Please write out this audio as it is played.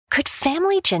Could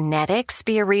family genetics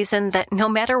be a reason that no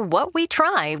matter what we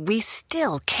try, we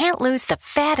still can't lose the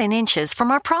fat and inches from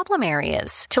our problem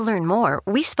areas? To learn more,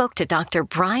 we spoke to Dr.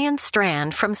 Brian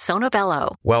Strand from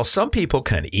Sonobello. While some people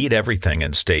can eat everything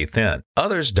and stay thin,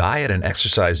 others diet and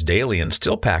exercise daily and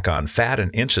still pack on fat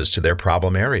and inches to their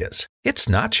problem areas. It's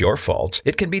not your fault.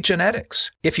 It can be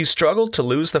genetics. If you struggle to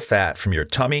lose the fat from your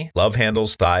tummy, love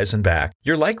handles, thighs, and back,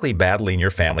 you're likely battling your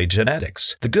family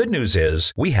genetics. The good news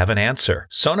is we have an answer.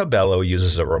 Sonobello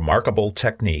uses a remarkable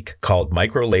technique called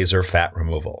micro-laser fat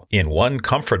removal. In one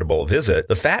comfortable visit,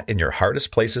 the fat in your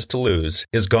hardest places to lose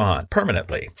is gone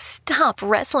permanently. Stop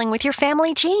wrestling with your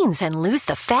family genes and lose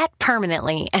the fat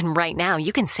permanently. And right now,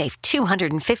 you can save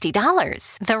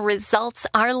 $250. The results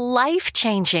are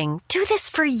life-changing. Do this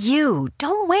for you.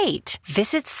 Don't wait.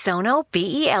 Visit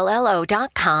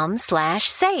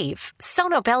sonobello.com/save.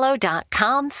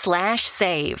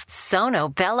 sonobello.com/save.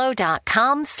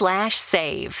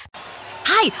 sonobello.com/save.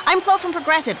 Hi, I'm Flo from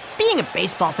Progressive. Being a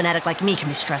baseball fanatic like me can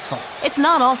be stressful. It's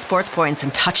not all sports points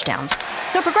and touchdowns.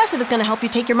 So Progressive is going to help you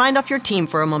take your mind off your team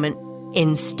for a moment.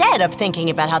 Instead of thinking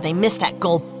about how they missed that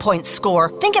goal point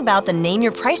score, think about the Name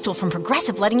Your Price tool from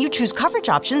Progressive, letting you choose coverage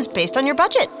options based on your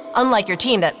budget, unlike your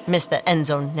team that missed the end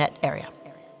zone net area.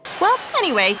 Well,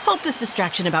 anyway, hope this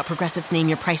distraction about Progressive's Name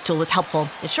Your Price tool was helpful.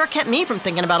 It sure kept me from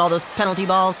thinking about all those penalty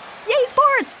balls. Yay,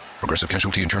 sports! Progressive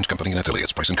Casualty Insurance Company and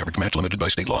Affiliates. Price and coverage match limited by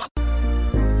state law.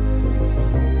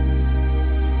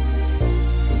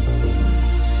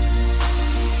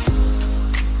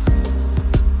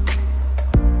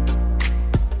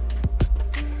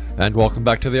 And welcome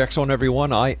back to the X Zone,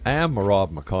 everyone. I am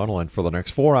Rob McConnell, and for the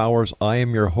next 4 hours, I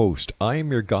am your host. I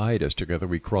am your guide as together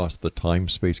we cross the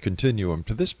time-space continuum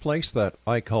to this place that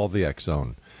I call the X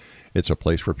Zone. It's a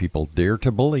place where people dare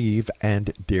to believe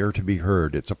and dare to be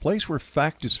heard. It's a place where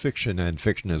fact is fiction and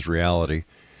fiction is reality.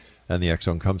 And the X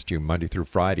Zone comes to you Monday through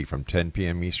Friday from 10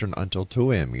 p.m. Eastern until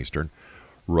 2 a.m. Eastern,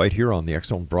 right here on the X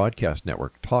Zone Broadcast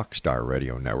Network, Talkstar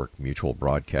Radio Network, Mutual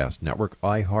Broadcast Network,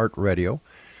 iHeartRadio,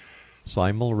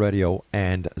 Simul Radio,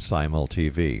 and Simul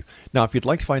TV. Now, if you'd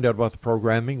like to find out about the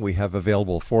programming we have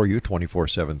available for you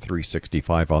 24/7,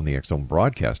 365 on the X Zone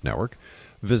Broadcast Network,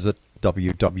 visit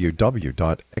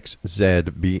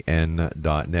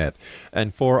www.xzbn.net.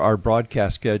 And for our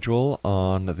broadcast schedule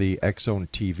on the X Zone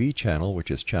TV channel,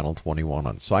 which is channel 21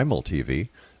 on Simul TV,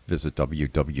 visit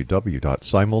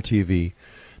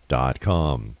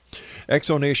www.simultv.com.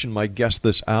 Exonation, my guest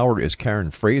this hour is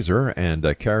Karen Frazier, and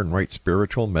Karen writes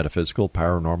spiritual, metaphysical,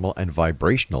 paranormal, and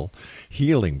vibrational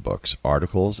healing books,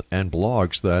 articles, and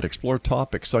blogs that explore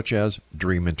topics such as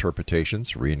dream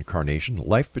interpretations, reincarnation,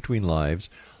 life between lives,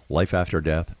 life after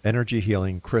death, energy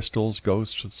healing, crystals,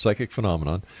 ghosts, psychic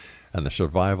phenomenon, and the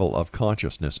survival of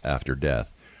consciousness after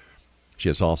death. She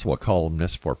is also a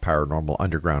columnist for Paranormal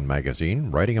Underground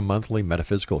magazine, writing a monthly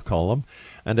metaphysical column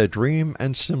and a dream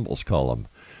and symbols column.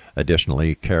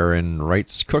 Additionally, Karen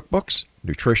writes cookbooks,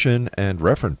 nutrition, and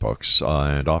reference books,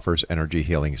 and offers energy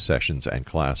healing sessions and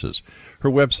classes. Her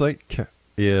website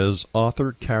is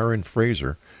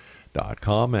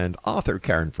authorkarenfrazier.com. And author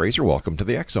Karen Frazier, welcome to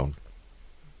the X Zone.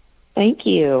 Thank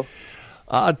you.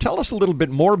 Tell us a little bit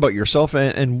more about yourself,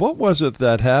 and what was it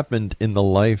that happened in the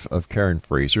life of Karen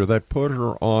Frazier that put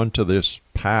her onto this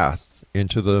path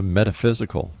into the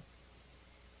metaphysical?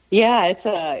 Yeah,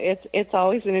 it's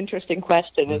always an interesting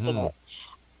question, isn't it?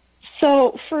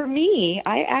 So for me,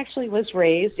 I actually was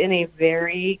raised in a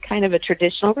very kind of a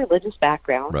traditional religious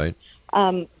background. Right.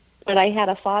 But I had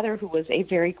a father who was a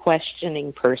very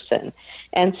questioning person.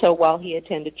 And so while he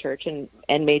attended church and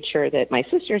made sure that my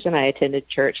sisters and I attended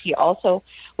church, he also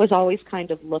was always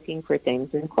kind of looking for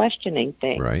things and questioning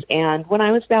things. Right. And when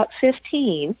I was about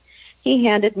 15, he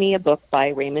handed me a book by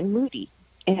Raymond Moody.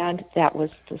 And that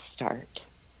was the start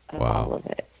of all of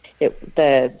it.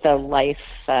 The life,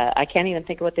 I can't even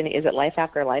think of what the name is. It Life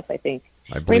After Life, I think.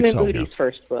 I believe Raymond so, Moody's yeah.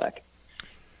 first book.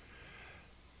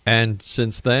 And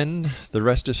since then, the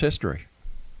rest is history.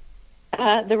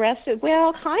 The rest,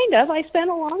 well, kind of. I spent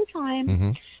a long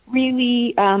time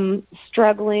really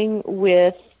struggling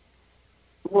with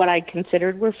what I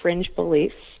considered were fringe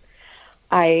beliefs.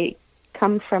 I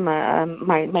come from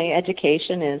my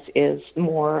education is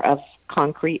more of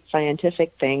concrete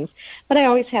scientific things, but I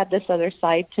always had this other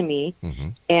side to me,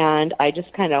 and I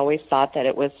just kind of always thought that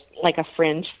it was like a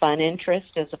fringe fun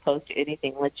interest as opposed to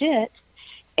anything legit.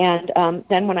 And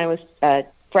then when I was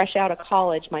fresh out of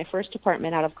college, my first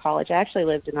apartment out of college, I actually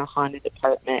lived in a haunted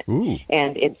apartment. Ooh.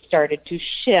 And it started to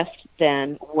shift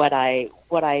then what I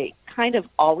kind of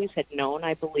always had known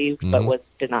I believed, but was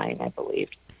denying I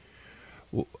believed.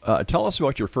 Tell us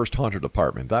about your first haunted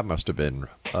apartment. That must have been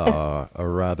a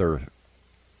rather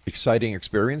exciting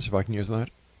experience, if I can use that?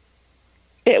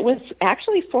 It was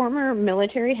actually former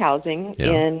military housing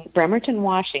in Bremerton,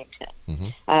 Washington,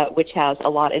 which has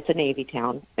a lot. It's a Navy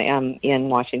town in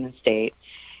Washington State.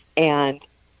 And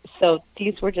so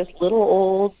these were just little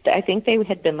old, I think they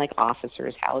had been like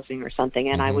officers' housing or something.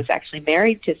 And I was actually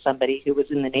married to somebody who was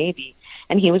in the Navy,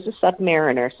 and he was a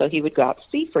submariner, so he would go out to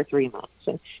sea for 3 months.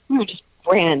 And we were just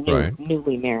brand new,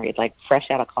 newly married, like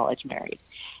fresh out of college married.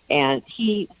 And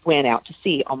he went out to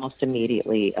sea almost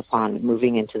immediately upon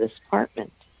moving into this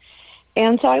apartment.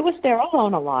 And so I was there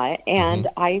alone a lot, and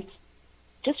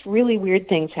just really weird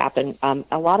things happened.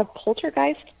 A lot of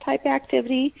poltergeist-type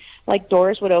activity, like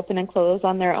doors would open and close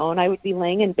on their own. I would be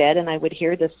laying in bed, and I would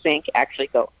hear the sink actually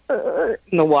go, and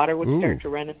the water would start to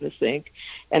run in the sink.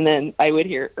 And then I would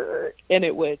hear, and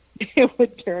it would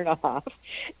turn off.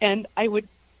 And I would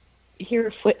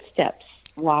hear footsteps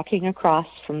walking across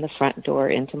from the front door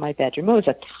into my bedroom. It was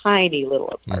a tiny little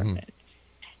apartment.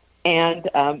 And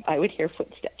I would hear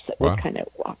footsteps that would kind of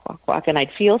walk. And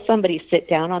I'd feel somebody sit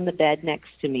down on the bed next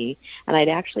to me, and I'd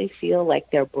actually feel like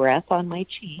their breath on my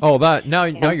cheek. Oh, now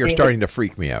you're starting to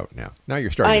freak me out now. You're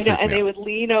starting to freak me out. And they would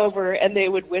lean over, and they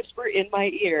would whisper in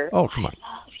my ear, "Oh, come on.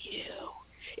 I love you."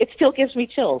 It still gives me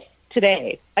chills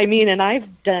today. I mean, and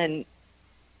I've done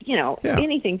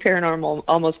anything paranormal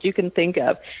almost you can think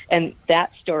of, and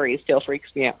that story still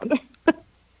freaks me out.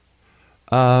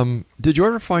 Did you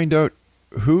ever find out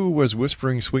who was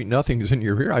whispering sweet nothings in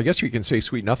your ear? I guess you can say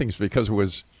sweet nothings because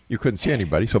you couldn't see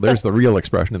anybody, so there's the real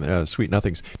expression, sweet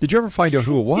nothings. Did you ever find out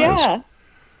who it was? Yeah.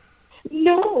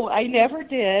 No, I never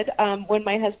did. When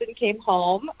my husband came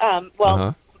home,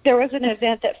 there was an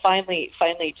event that finally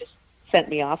just sent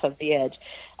me off of the edge.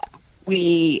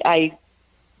 I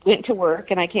went to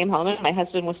work, and I came home, and my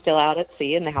husband was still out at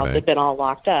sea, and the house had been all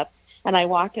locked up. And I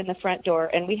walked in the front door,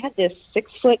 and we had this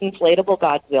 6-foot inflatable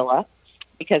Godzilla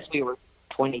because we were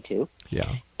 22.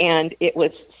 Yeah. And it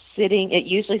was sitting, it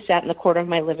usually sat in the corner of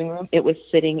my living room. It was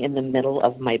sitting in the middle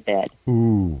of my bed.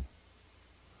 Ooh.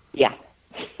 Yeah.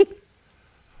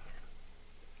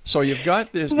 So you've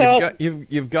got this,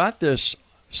 you've got this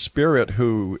spirit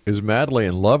who is madly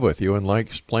in love with you and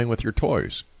likes playing with your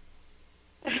toys.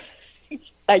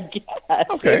 I guess.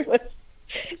 Okay.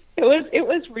 It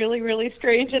was really, really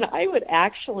strange, and I would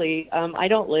actually I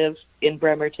don't live in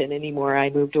Bremerton anymore.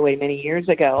 I moved away many years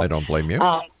ago. I don't blame you.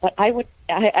 But I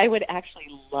would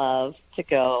actually love to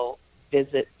go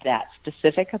visit that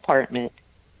specific apartment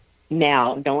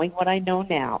now, knowing what I know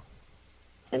now,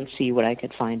 and see what I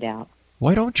could find out.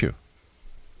 Why don't you?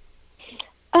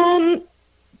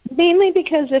 Mainly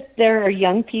because if there are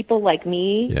young people like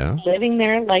me living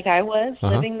there, like I was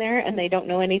living there, and they don't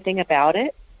know anything about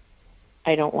it,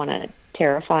 I don't want to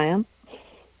terrify them.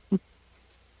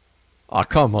 Oh,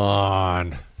 come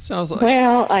on. Sounds like...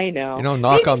 Well, I know.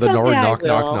 Knock on the door,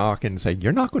 knock, and say,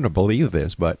 "You're not going to believe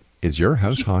this, but is your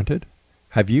house haunted?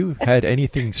 Have you had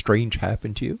anything strange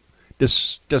happen to you?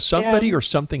 Does somebody or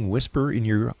something whisper in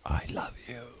your ear, 'I love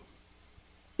you'?"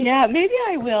 Yeah, maybe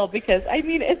I will, because, I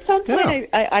mean, at some point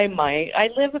I might. I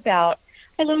live about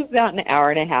an hour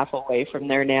and a half away from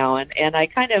there now, and I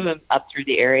kind of am up through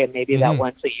the area maybe about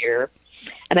once a year.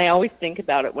 And I always think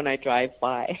about it when I drive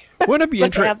by. Wouldn't it be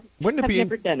never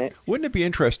done it. Wouldn't it be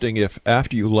interesting if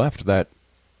after you left that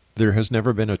there has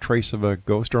never been a trace of a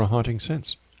ghost or a haunting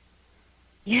since?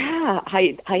 Yeah,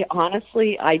 I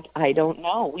honestly, I don't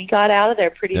know. We got out of there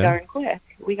pretty darn quick.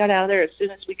 We got out of there as soon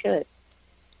as we could.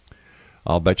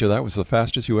 I'll bet you that was the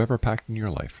fastest you ever packed in your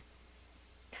life.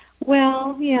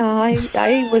 Well, yeah,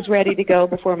 I was ready to go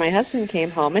before my husband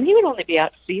came home, and he would only be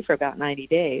out to sea for about 90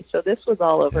 days. So this was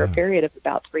all over a period of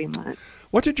about 3 months.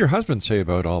 What did your husband say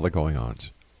about all the going-ons?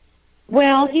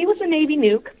 Well, he was a Navy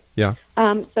nuke. Yeah.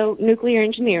 So nuclear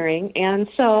engineering. And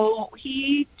so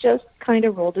he just kind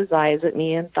of rolled his eyes at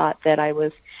me and thought that I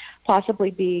was possibly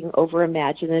being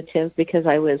over-imaginative because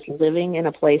I was living in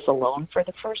a place alone for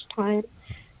the first time.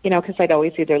 Because I'd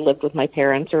always either lived with my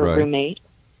parents or a roommate.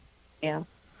 Yeah.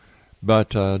 But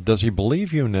does he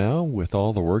believe you now with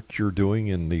all the work you're doing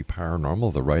in the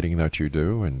paranormal, the writing that you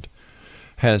do, and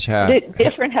has had...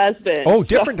 Different husband. Oh,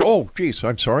 different. Oh, geez,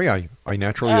 I'm sorry. I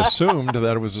naturally assumed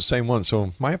that it was the same one,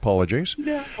 so my apologies.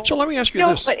 No. So let me ask you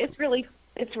this. No, but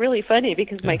it's really funny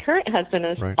because my current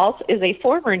husband is a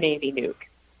former Navy nuke.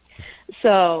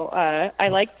 So I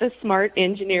like the smart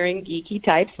engineering geeky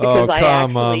types because I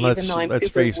actually, even though I'm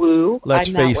super woo,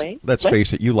 I'm that way. Let's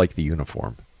face it, you like the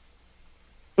uniform.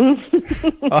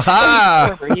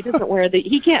 Aha! He doesn't wear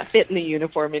he can't fit in the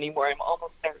uniform anymore. I'm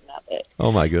almost certain of it.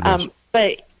 Oh my goodness!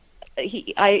 But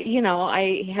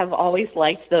I have always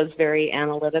liked those very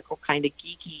analytical kind of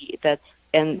geeky.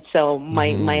 And so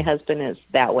my husband is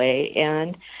that way.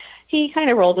 And he kind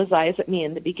of rolled his eyes at me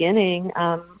in the beginning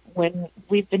when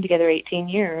we've been together 18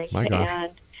 years. My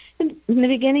gosh. And in the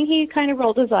beginning, he kind of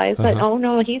rolled his eyes, but oh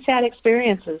no, he's had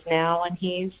experiences now, and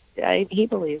he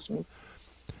believes me.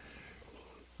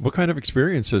 What kind of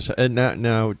experiences? And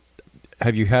now,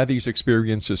 have you had these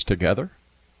experiences together?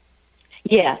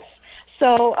 Yes.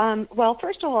 So, well,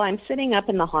 first of all, I'm sitting up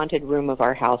in the haunted room of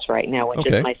our house right now, which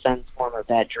is my son's former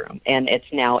bedroom, and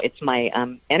it's my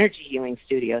energy healing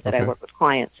studio that I work with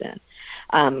clients in.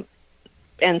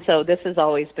 And so this has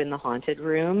always been the haunted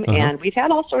room, and we've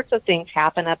had all sorts of things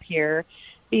happen up here.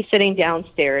 Be sitting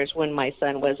downstairs when my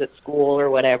son was at school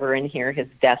or whatever, and hear his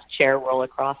desk chair roll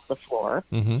across the floor,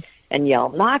 and yell,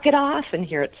 "Knock it off!" and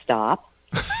hear it stop.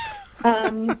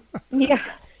 Yeah.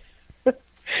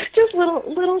 Just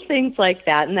little things like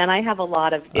that. And then I have a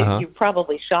lot of, you're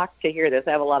probably shocked to hear this,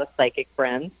 I have a lot of psychic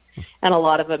friends, and a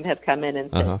lot of them have come in and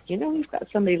said, we've got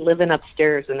somebody living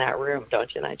upstairs in that room,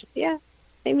 don't you? And I just,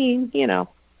 I mean,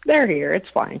 they're here. It's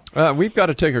fine. We've got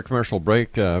to take a commercial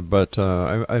break, but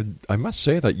I must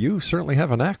say that you certainly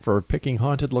have a knack for picking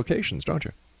haunted locations, don't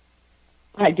you?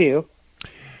 I do.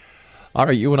 All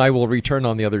right, you and I will return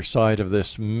on the other side of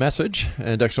this message.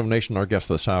 And Explanation, our guest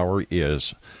this hour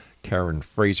is Karen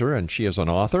Frazier, and she is an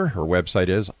author. Her website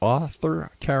is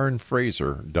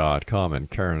authorkarenfrazier.com, and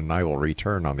Karen and I will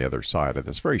return on the other side of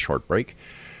this very short break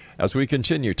as we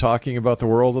continue talking about the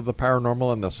world of the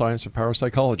paranormal and the science of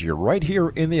parapsychology right here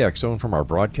in the X Zone from our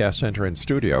broadcast center and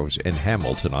studios in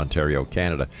Hamilton, Ontario,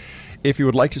 Canada. If you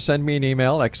would like to send me an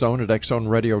email,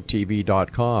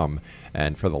 xzone@xzoneradiotv.com,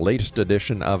 and for the latest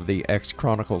edition of the X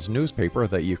Chronicles newspaper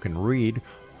that you can read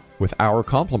with our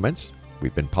compliments.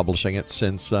 We've been publishing it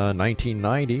since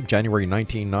 1990, January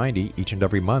 1990. Each and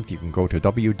every month, you can go to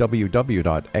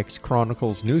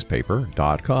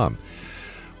www.xchroniclesnewspaper.com.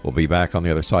 We'll be back on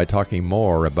the other side talking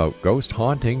more about ghost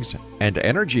hauntings and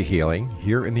energy healing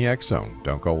here in the X Zone.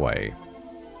 Don't go away.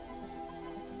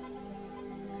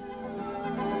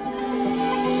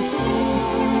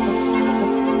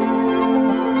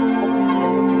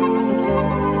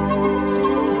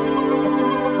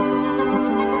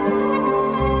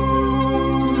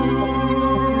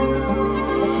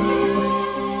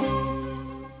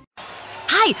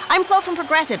 I'm Flo from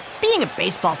Progressive. Being a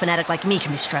baseball fanatic like me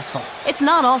can be stressful. It's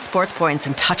not all sports points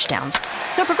and touchdowns.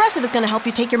 So Progressive is going to help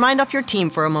you take your mind off your team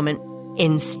for a moment.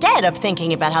 Instead of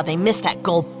thinking about how they missed that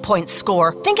goal point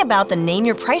score, think about the Name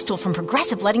Your Price tool from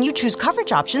Progressive, letting you choose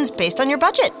coverage options based on your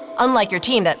budget, unlike your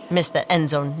team that missed the end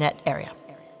zone net area.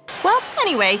 Well,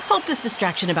 anyway, hope this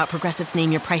distraction about Progressive's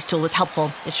Name Your Price tool was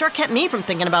helpful. It sure kept me from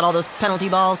thinking about all those penalty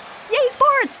balls. Yay,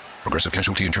 sports! Progressive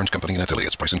Casualty Insurance Company and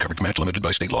Affiliates. Price and coverage match limited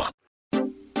by state law.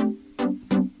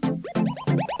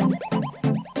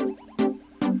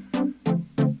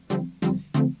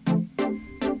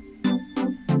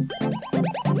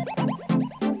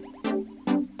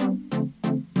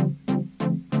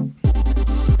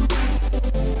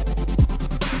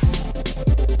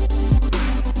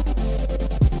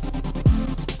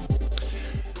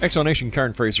 Exonation,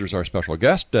 Karen Frazier is our special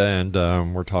guest, and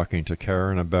we're talking to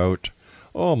Karen about,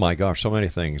 oh my gosh, so many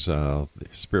things.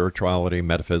 Spirituality,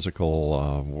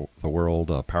 metaphysical, the world,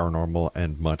 paranormal,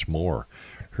 and much more.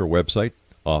 Her website,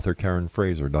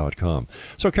 authorkarenfrazier.com.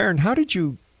 So Karen, how did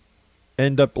you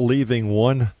end up leaving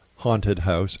one haunted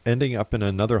house, ending up in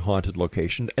another haunted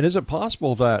location? And is it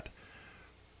possible that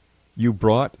you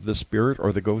brought the spirit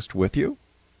or the ghost with you?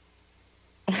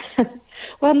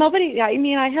 Well,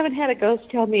 I haven't had a ghost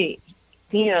tell me,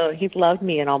 he's loved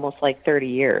me in almost like 30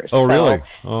 years. Oh, really?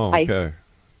 Oh, okay.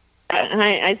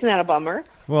 Isn't that a bummer?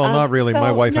 Well, not really.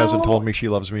 My wife hasn't told me she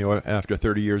loves me after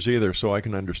 30 years either, so I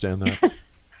can understand that.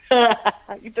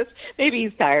 Maybe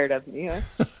he's tired of me.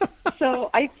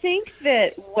 So I think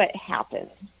that what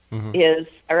happened is,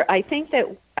 or I think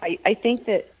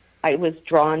that I was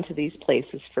drawn to these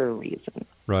places for a reason.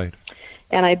 Right.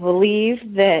 And I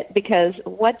believe that because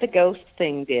what the ghost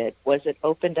thing did was it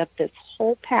opened up this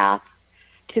whole path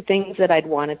to things that I'd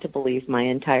wanted to believe my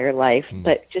entire life,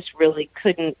 but just really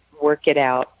couldn't work it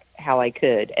out how I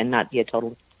could and not be a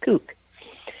total kook.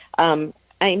 And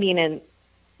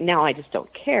now I just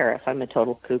don't care if I'm a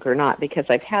total kook or not, because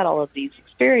I've had all of these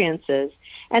experiences,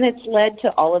 and it's led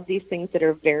to all of these things that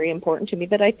are very important to me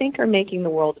that I think are making the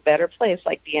world a better place,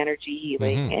 like the energy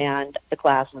healing and the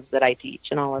classes that I teach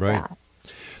and all of that.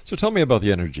 So tell me about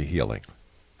the energy healing.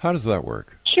 How does that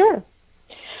work? Sure.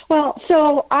 Well,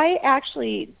 so I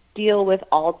actually deal with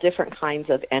all different kinds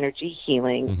of energy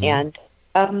healing, and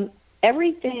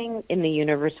everything in the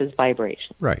universe is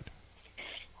vibration. Right.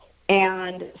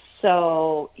 And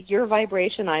So your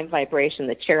vibration, I'm vibration.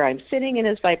 The chair I'm sitting in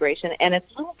is vibration, and it's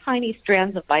little tiny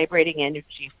strands of vibrating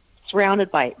energy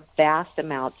surrounded by vast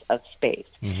amounts of space.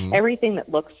 Mm-hmm. Everything that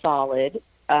looks solid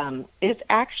is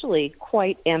actually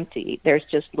quite empty. There's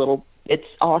just it's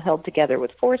all held together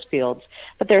with force fields,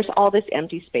 but there's all this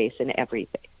empty space in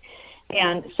everything.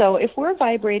 And so if we're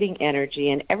vibrating energy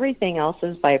and everything else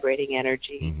is vibrating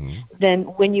energy, Mm-hmm. then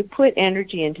when you put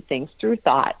energy into things through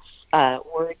thoughts,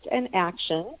 words, and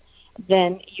action,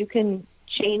 then you can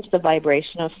change the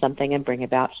vibration of something and bring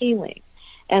about healing.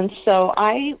 And so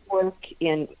I work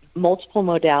in multiple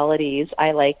modalities.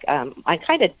 I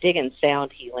kind of dig in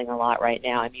sound healing a lot right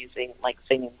now. I'm using like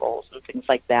singing bowls and things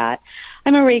like that.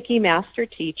 I'm a Reiki master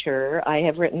teacher. I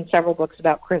have written several books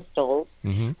about crystals.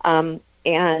 Mm-hmm.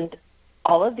 And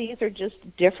all of these are just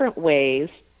different ways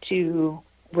to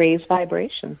raise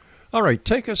vibration. All right,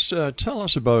 tell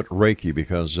us about Reiki,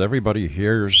 because everybody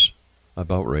hears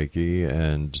about Reiki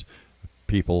and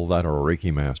people that are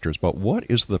Reiki masters, but what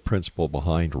is the principle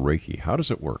behind Reiki? How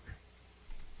does it work?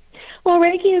 Well,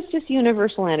 Reiki is just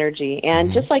universal energy, and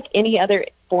Mm-hmm. just like any other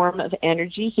form of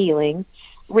energy healing,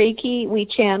 Reiki, we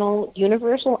channel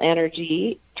universal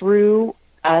energy through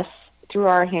us, through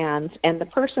our hands, and the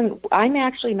person, I'm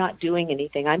actually not doing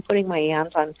anything. I'm putting my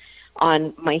hands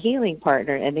on my healing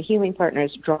partner, and the healing partner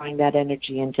is drawing that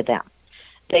energy into them.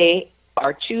 They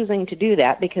are choosing to do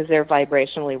that because they're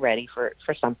vibrationally ready for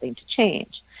something to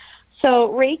change. So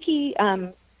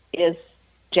Reiki is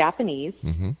Japanese,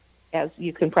 Mm-hmm. as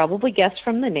you can probably guess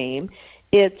from the name.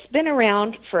 It's been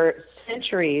around for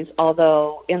centuries,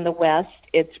 although in the West,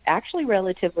 it's actually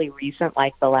relatively recent,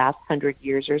 like the last 100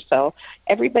 years or so.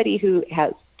 Everybody who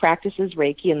practices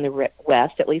Reiki in the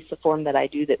West, at least the form that I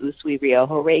do, the Usui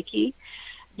Ryoho Reiki,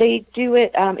 they do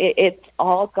it, it's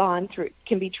all gone through,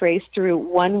 can be traced through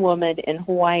one woman in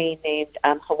Hawaii named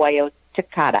Hawayo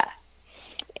Takada,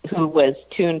 who was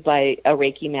tuned by a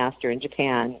Reiki master in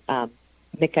Japan,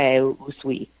 Mikao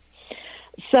Usui.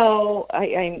 So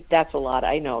that's a lot.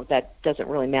 I know that doesn't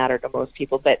really matter to most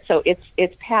people, but so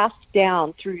it's passed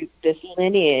down through this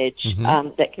lineage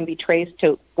Mm-hmm. that can be traced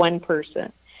to one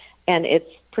person, and it's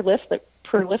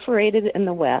proliferated in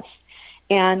the West.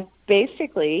 And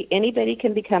basically, anybody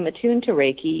can become attuned to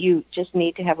Reiki. You just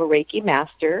need to have a Reiki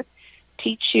master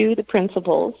teach you the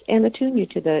principles and attune you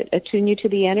to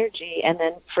the energy, and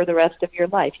then for the rest of your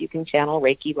life, you can channel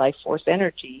Reiki life force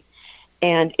energy.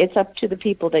 And it's up to the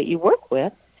people that you work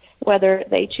with whether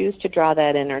they choose to draw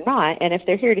that in or not. And if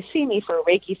they're here to see me for a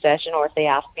Reiki session, or if they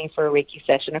ask me for a Reiki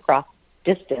session across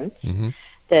distance, Mm-hmm.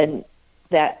 then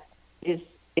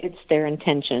it's their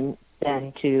intention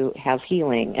then to have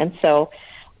healing. And so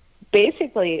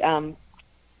basically,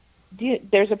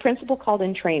 there's a principle called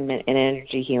entrainment in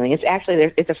energy healing. It's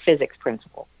actually, it's a physics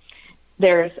principle.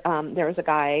 There was a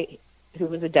guy who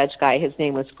was a Dutch guy. His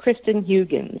name was Christian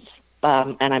Huygens.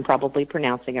 And I'm probably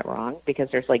pronouncing it wrong because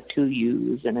there's like 2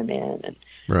 U's and an N and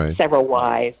Right. several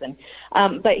Y's. And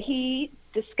but he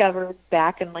discovered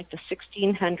back in like the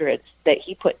 1600s that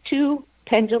he put 2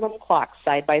 pendulum clocks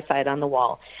side by side on the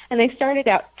wall, and they started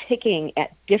out ticking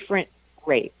at different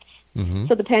rates. Mm-hmm.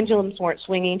 So the pendulums weren't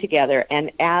swinging together,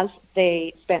 and as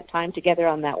they spent time together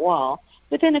on that wall,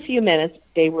 within a few minutes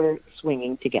they were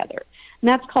swinging together. And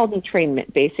that's called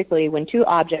entrainment. Basically, when 2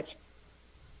 objects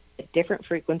at different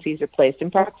frequencies are placed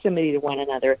in proximity to one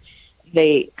another,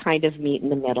 they kind of meet in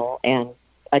the middle and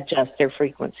adjust their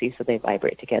frequency so they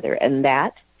vibrate together. And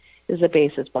that is the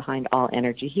basis behind all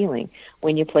energy healing.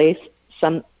 When you place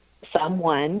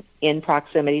someone in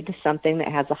proximity to something that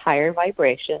has a higher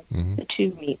vibration, Mm-hmm. the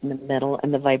 2 meet in the middle,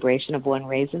 and the vibration of one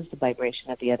raises, the vibration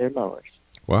of the other lowers.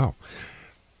 Wow.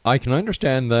 I can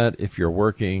understand that if you're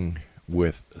working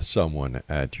with someone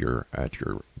at your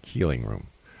healing room.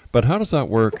 But how does that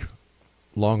work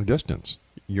long distance?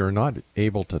 You're not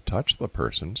able to touch the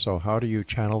person, so how do you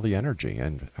channel the energy,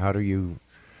 and how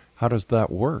does that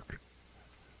work?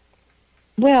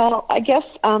 Well, I guess,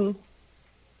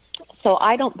 so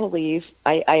I don't believe,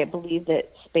 I believe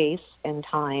that space and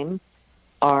time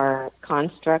are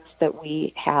constructs that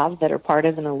we have that are part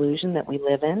of an illusion that we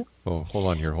live in. Oh, hold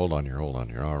on here.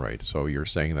 All right, so you're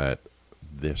saying that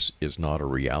this is not a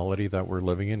reality that we're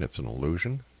living in, it's an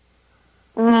illusion?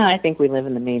 I think we live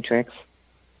in the Matrix.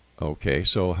 Okay,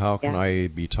 so how can Yeah. I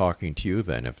be talking to you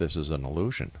then if this is an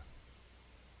illusion?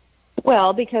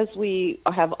 Well, because we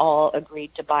have all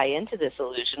agreed to buy into this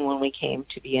illusion when we came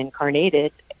to be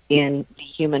incarnated in the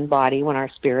human body, when our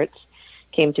spirits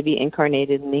came to be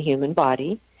incarnated in the human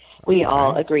body. We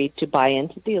all agreed to buy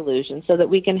into the illusion so that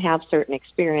we can have certain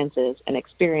experiences and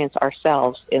experience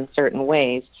ourselves in certain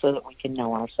ways so that we can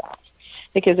know ourselves.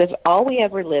 Because if all we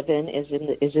ever live in is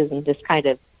in this kind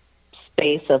of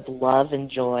space of love and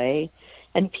joy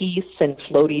and peace and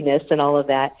floatiness and all of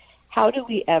that, how do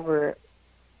we ever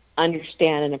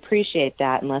understand and appreciate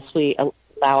that unless we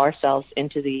allow ourselves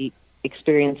into the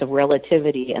experience of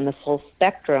relativity and the full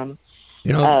spectrum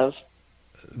of...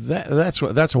 That's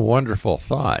a wonderful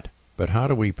thought, but how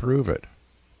do we prove it?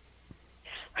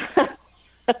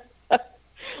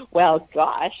 Well,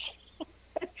 gosh,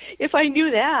 if I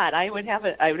knew that, I would have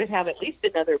at least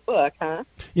another book, huh?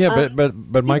 Yeah,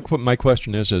 but my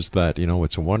question is that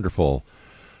it's a wonderful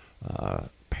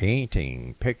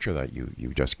picture that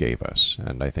you just gave us,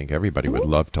 and I think everybody would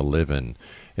love to live in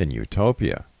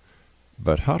utopia.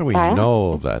 But how do we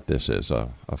know that this is a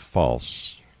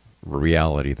false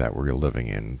reality that we're living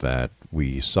in, that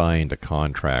we signed a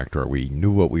contract or we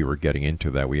knew what we were getting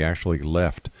into, that we actually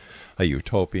left a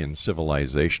utopian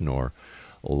civilization or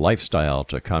lifestyle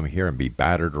to come here and be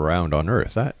battered around on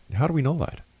Earth? How do we know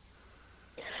that?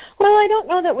 Well, I don't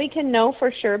know that we can know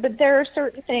for sure, but there are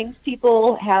certain things.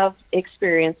 People have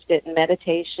experienced it in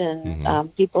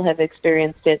meditation. People have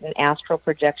experienced it in astral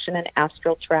projection and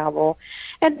astral travel.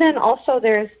 And then also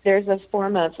there's a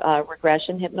form of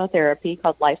regression hypnotherapy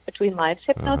called Life Between Lives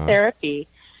hypnotherapy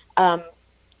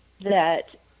that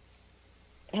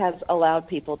has allowed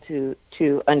people to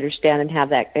understand and have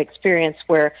that experience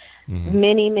where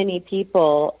many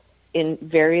people in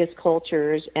various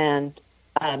cultures and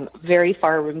very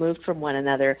far removed from one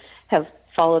another have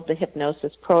followed the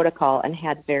hypnosis protocol and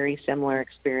had very similar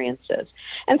experiences.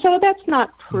 And so that's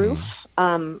not proof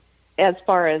as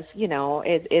far as,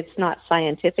 it's not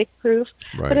scientific proof,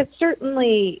 but it's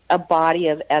certainly a body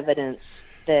of evidence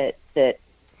that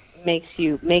makes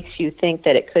you think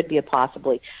that it could be a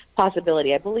possibility.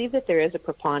 I believe that there is a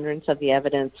preponderance of the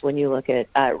evidence when you look at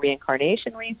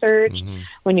reincarnation research,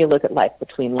 when you look at Life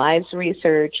Between Lives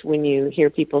research, when you hear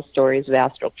people's stories of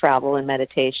astral travel and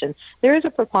meditation. There is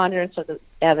a preponderance of the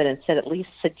evidence that at least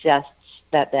suggests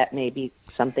that may be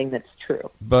something that's true.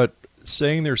 But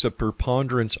saying there's a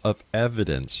preponderance of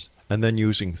evidence and then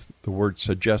using the word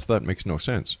suggest, that makes no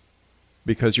sense.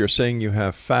 Because you're saying you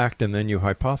have fact and then you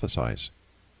hypothesize.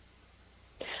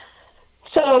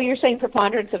 So you're saying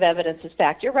preponderance of evidence is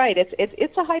fact. You're right.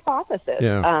 It's a hypothesis.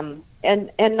 Yeah. And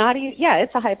not even,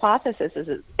 it's a hypothesis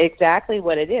is exactly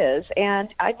what it is. And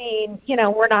I mean,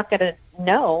 we're not going to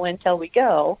know until we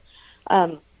go.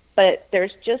 But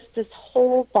there's just this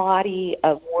whole body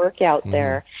of work out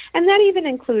there. And that even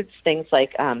includes things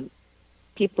like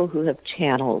people who have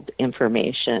channeled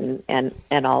information and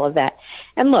all of that.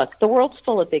 And look, the world's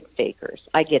full of big fakers.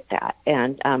 I get that.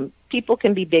 And people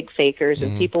can be big fakers,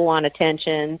 and people want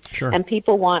attention, and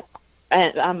people want.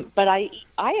 But I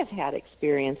have had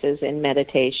experiences in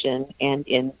meditation and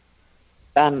in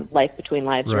Life Between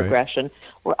Lives regression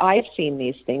where I've seen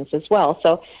these things as well.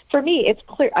 So for me, it's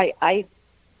clear. I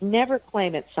never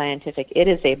claim it's scientific. It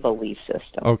is a belief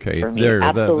system. Okay, for me,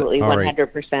 absolutely,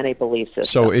 100% a belief system.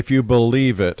 So if you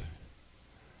believe it,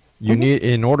 you need,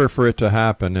 in order for it to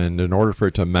happen, and in order for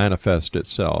it to manifest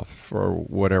itself, or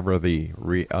whatever the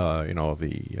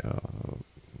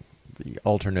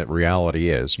alternate reality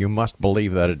is, you must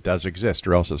believe that it does exist,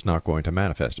 or else it's not going to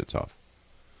manifest itself.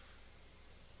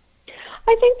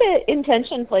 I think that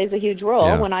intention plays a huge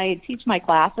role. When I teach my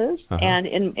classes, and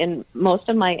in most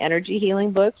of my energy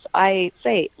healing books, I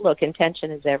say, look,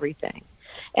 intention is everything.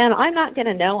 And I'm not going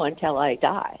to know until I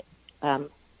die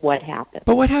what happened.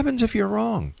 But what happens if you're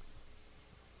wrong?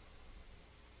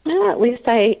 Well, at least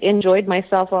I enjoyed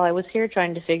myself while I was here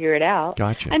trying to figure it out.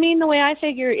 Gotcha. I mean, the way I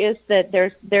figure is that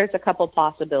there's a couple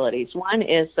possibilities. One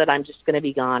is that I'm just going to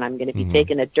be gone. I'm going to be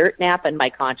taking a dirt nap, and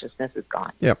my consciousness is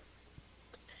gone. Yep.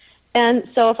 And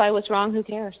so if I was wrong, who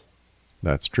cares?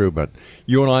 That's true, but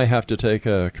you and I have to take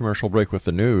a commercial break with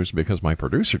the news because my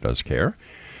producer does care.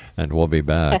 And we'll be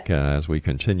back as we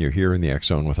continue here in the X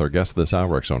Zone with our guest this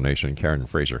hour, X Zone Nation, Karen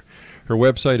Frazier. Her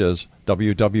website is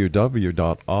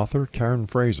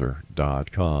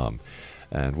www.authorkarenfrazier.com.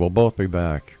 And we'll both be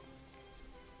back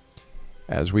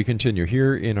as we continue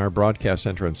here in our broadcast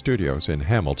center and studios in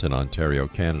Hamilton, Ontario,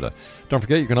 Canada. Don't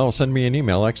forget, you can always send me an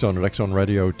email,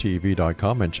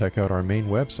 xzone@xzoneradiotv.com, and check out our main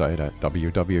website at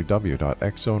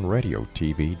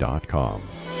www.xzoneradiotv.com.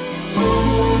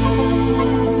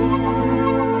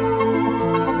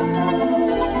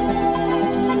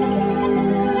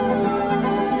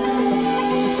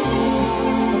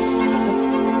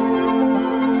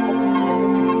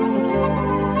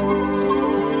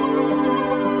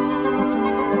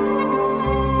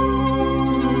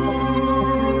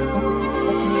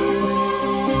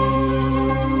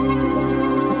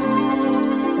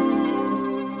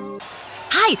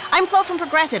 I'm Flo from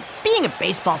Progressive. Being a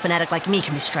baseball fanatic like me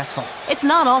can be stressful. It's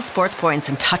not all sports points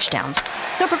and touchdowns.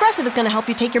 So Progressive is going to help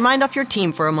you take your mind off your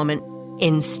team for a moment.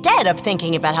 Instead of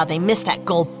thinking about how they missed that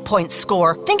goal point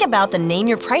score, think about the Name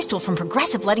Your Price tool from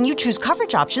Progressive, letting you choose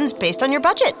coverage options based on your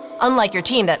budget, unlike your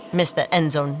team that missed the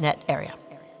end zone net area.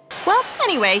 Well,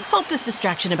 anyway, hope this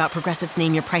distraction about Progressive's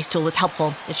Name Your Price tool was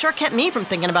helpful. It sure kept me from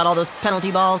thinking about all those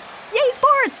penalty balls. Yay,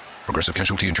 sports! Progressive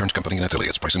Casualty Insurance Company and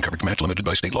Affiliates. Price and coverage match limited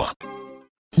by state law.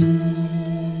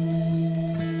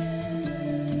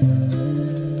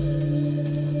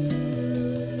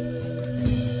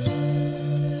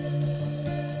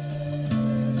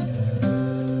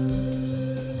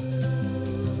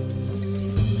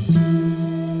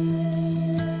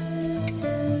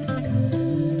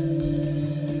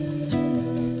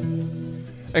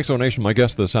 Exonation, my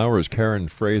guest this hour is Karen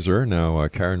Frazier. Now,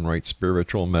 Karen writes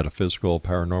spiritual, metaphysical,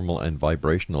 paranormal, and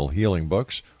vibrational healing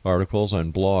books, articles,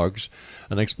 and blogs,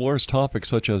 and explores topics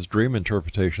such as dream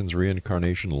interpretations,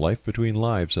 reincarnation, life between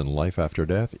lives, and life after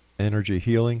death, energy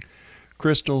healing,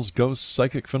 crystals, ghosts,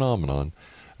 psychic phenomenon,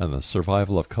 and the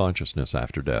survival of consciousness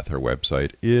after death. Her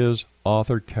website is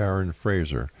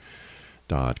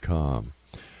authorkarenfrazier.com.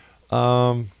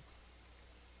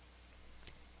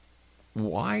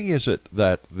 Why is it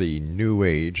that the New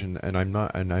Age, and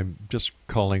I'm just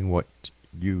calling what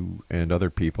you and other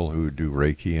people who do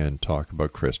Reiki and talk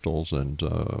about crystals and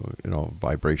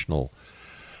vibrational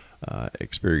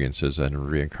experiences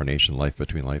and reincarnation, life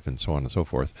between life, and so on and so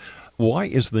forth. Why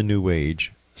is the New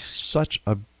Age such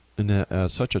a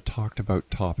talked about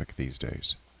topic these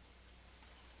days?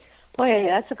 Boy,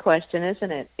 that's a question,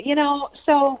 isn't it?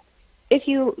 So if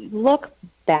you look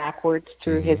backwards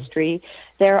through history,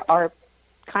 there are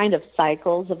kind of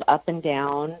cycles of up and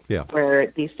down where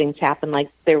these things happen. Like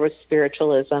there was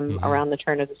spiritualism around the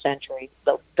turn of the century,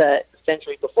 the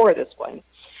century before this one.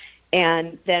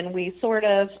 And then we sort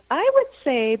of, I would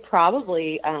say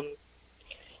probably,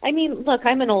 look,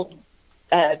 I'm an old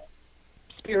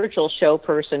spiritual show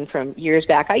person from years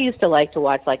back. I used to like to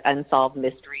watch like Unsolved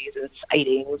Mysteries and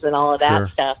sightings and all of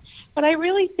that stuff. But I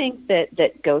really think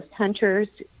that Ghost Hunters,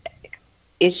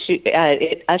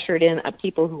 it ushered in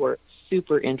people who were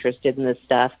super interested in this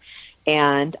stuff.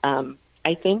 And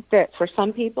I think that for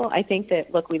some people,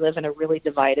 look, we live in a really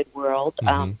divided world.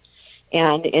 And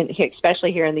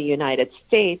especially here in the United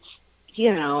States,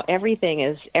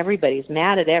 everybody's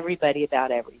mad at everybody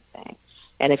about everything.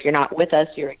 And if you're not with us,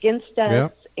 you're against us.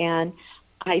 Yep. And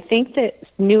I think that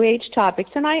New Age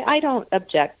topics, and I don't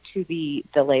object to the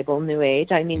label New Age.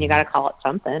 I mean, you got to call it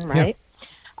something, right?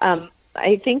 Yeah.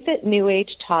 I think that New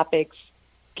Age topics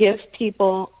give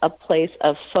people a place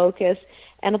of focus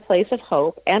and a place of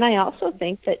hope. And I also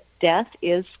think that death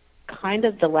is kind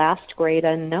of the last great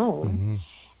unknown.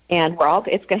 And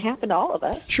it's going to happen to all of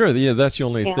us. Sure, yeah, that's the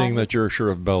only thing that you're sure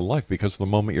of about life, because the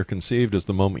moment you're conceived is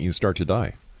the moment you start to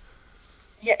die.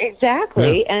 Yeah,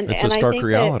 exactly. Yeah, it's a stark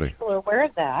reality. That people are aware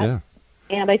of that. Yeah.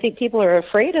 And I think people are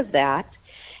afraid of that.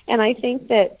 And I think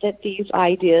that these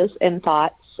ideas and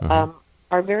thoughts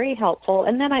are very helpful.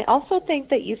 And then I also think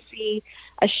that you see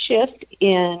a shift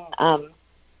in how,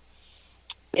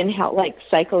 like,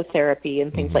 psychotherapy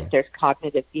and things like there's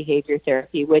cognitive behavior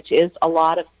therapy, which is a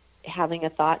lot of having a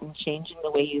thought and changing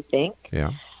the way you think.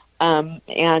 Yeah.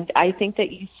 And I think that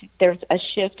there's a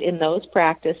shift in those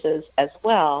practices as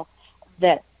well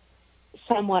that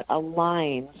somewhat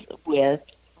aligns with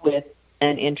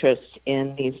an interest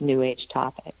in these New Age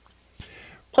topics.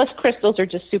 Plus, crystals are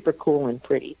just super cool and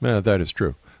pretty. Yeah, that is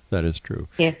true. That is true.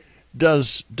 Yeah.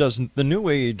 Does the New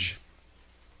Age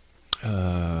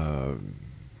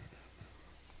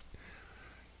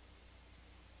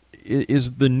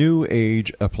is the New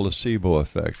Age a placebo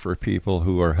effect for people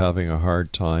who are having a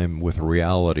hard time with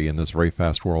reality in this very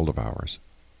fast world of ours?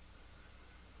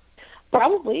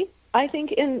 Probably. I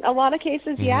think in a lot of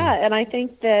cases, yeah. And I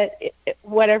think that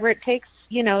whatever it takes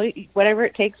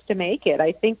to make it,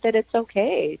 I think that it's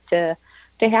okay to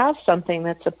have something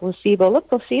that's a placebo. Look,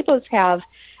 placebos have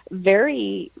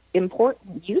very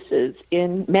important uses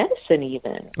in medicine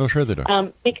even. Oh, sure they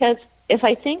do. Because if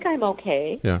I think I'm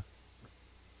okay,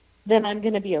 then I'm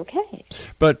going to be okay.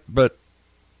 But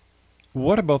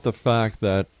what about the fact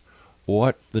that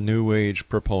what the New Age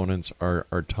proponents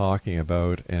are talking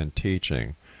about and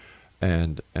teaching,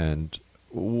 and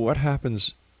what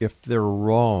happens if they're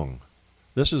wrong?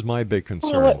 This is my big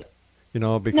concern.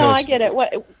 Because no, I get it.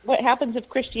 What happens if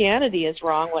Christianity is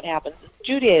wrong? What happens if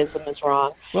Judaism is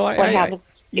wrong? Well, are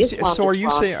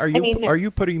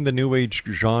you putting the New Age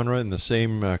genre in the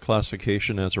same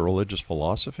classification as a religious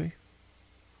philosophy?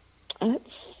 It's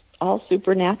all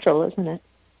supernatural, isn't it?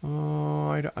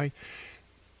 Oh,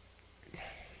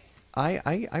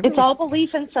 It's all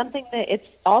belief in something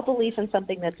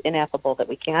that's ineffable, that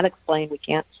we can't explain, we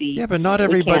can't see. Yeah, but not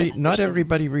everybody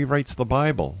rewrites the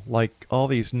Bible, like all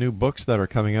these new books that are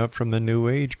coming out from the New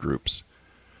Age groups.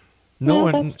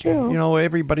 That's true.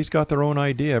 Everybody's got their own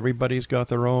idea. Everybody's got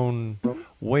their own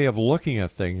way of looking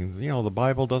at things. The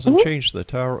Bible doesn't change. The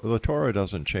Torah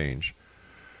doesn't change.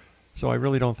 So I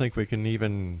really don't think we can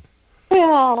even.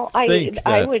 Well,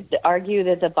 I would argue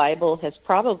that the Bible has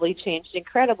probably changed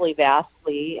incredibly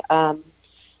vastly,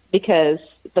 because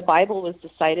the Bible was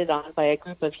decided on by a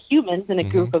group of humans and a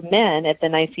group of men at the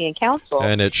Nicene Council,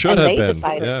 and it should have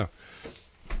been.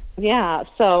 Yeah.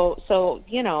 So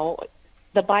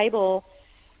the Bible,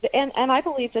 and I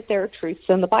believe that there are truths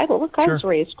in the Bible. Look, I was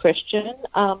raised Christian.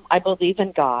 I believe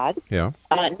in God. Yeah.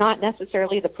 Not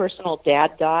necessarily the personal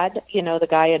dad God, the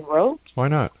guy in robes. Why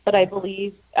not? But I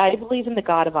believe in the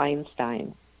God of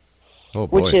Einstein,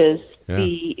 which is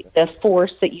the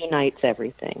force that unites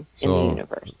everything in the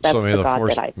universe. That's so may the God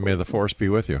force, that I believe. may the force be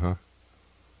with you, huh?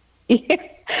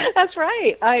 That's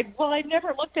right. I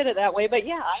never looked at it that way, but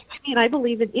yeah, I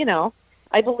believe in,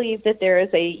 I believe that there is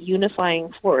a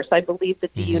unifying force. I believe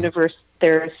that the universe,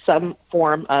 there is some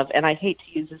form of, and I hate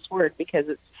to use this word because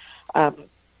it's,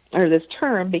 or this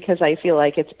term because I feel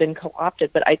like it's been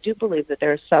co-opted, but I do believe that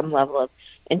there is some level of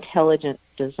intelligent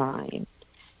design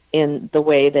in the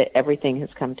way that everything has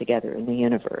come together in the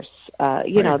universe.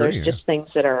 There's just things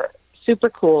that are super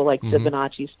cool, like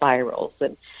Fibonacci spirals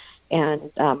and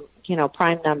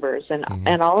prime numbers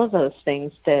and all of those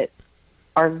things that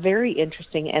are very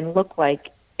interesting and look like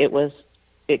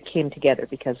it came together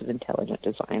because of intelligent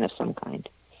design of some kind.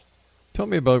 Tell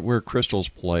me about where crystals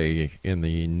play in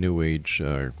the New Age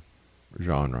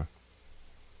genre.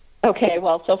 Okay,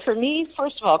 well, so for me,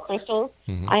 first of all, crystals,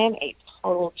 I am a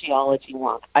total geology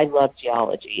wonk. I love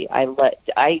geology. I love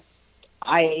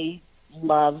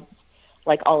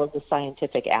like all of the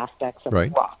scientific aspects of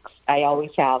rocks. I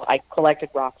always have. I collected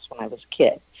rocks when I was a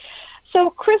kid. So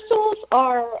crystals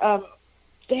are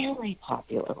very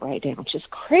popular right now, just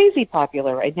crazy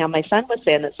popular right now. My son was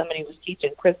saying that somebody was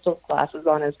teaching crystals classes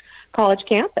on his college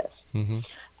campus.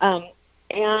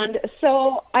 And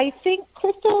so I think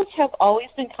crystals have always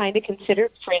been kind of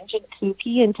considered fringe and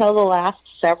kooky until the last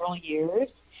several years.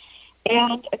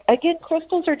 And again,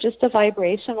 crystals are just a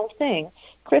vibrational thing.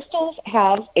 Crystals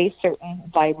have a certain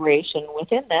vibration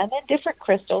within them, and different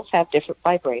crystals have different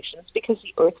vibrations because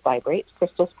the earth vibrates.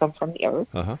 Crystals come from the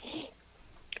earth.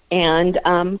 And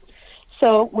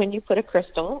so when you put a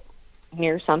crystal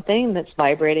near something that's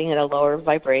vibrating at a lower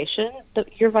vibration,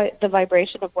 the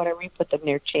vibration of whatever you put them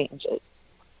near changes.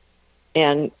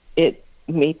 And it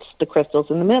meets the crystals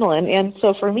in the middle. And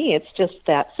so for me, it's just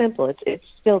that simple. It's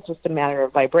still just a matter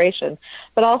of vibration.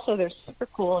 But also they're super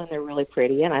cool and they're really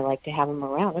pretty, and I like to have them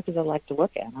around because I like to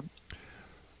look at them.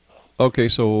 Okay,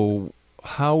 so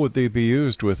how would they be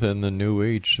used within the New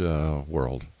Age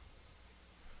world?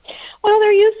 Well,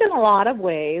 they're used in a lot of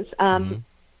ways.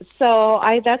 So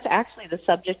that's actually the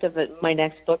subject of my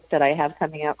next book that I have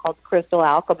coming out called Crystal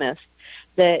Alchemist,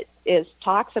 that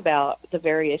talks about the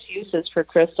various uses for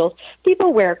crystals.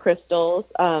 People wear crystals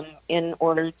in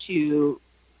order to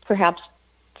perhaps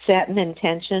set an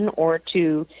intention or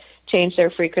to change their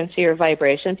frequency or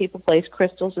vibration. People place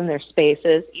crystals in their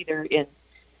spaces, either in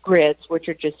grids, which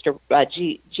are just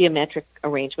geometric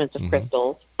arrangements of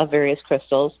crystals, of various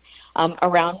crystals,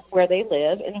 around where they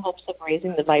live in hopes of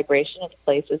raising the vibration of the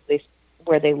places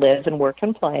where they live and work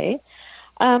and play.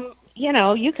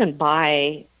 You can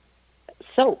buy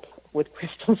soap with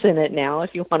crystals in it now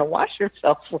if you want to wash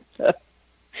yourself with them.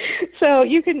 So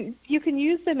you can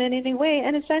use them in any way.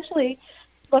 And essentially,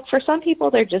 look, for some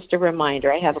people, they're just a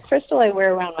reminder. I have a crystal I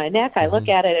wear around my neck. I look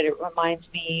at it, and it reminds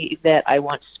me that I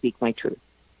want to speak my truth.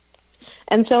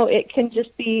 And so it can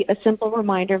just be a simple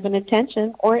reminder of an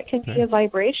intention, or it can be a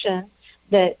vibration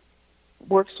that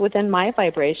works within my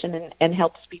vibration and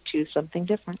helps me choose something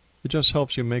different. It just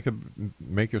helps you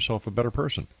make yourself a better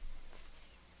person.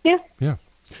 Yeah. Yeah.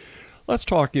 Let's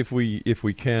talk, if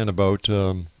we can, about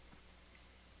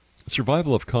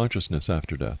survival of consciousness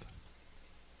after death.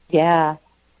 Yeah.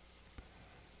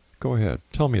 Go ahead.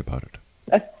 Tell me about it.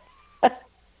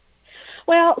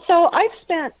 Well, so I've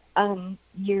spent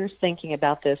years thinking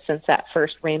about this since that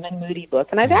first Raymond Moody book.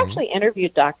 And I've actually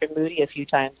interviewed Dr. Moody a few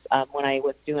times when I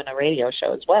was doing a radio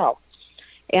show as well.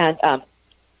 And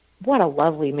what a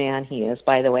lovely man he is,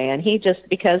 by the way. And he just,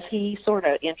 because he sort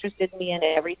of interested me in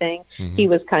everything, he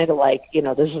was kind of like,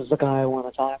 this is the guy I want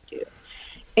to talk to.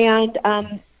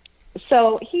 And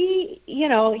so he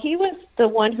was the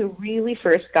one who really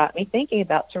first got me thinking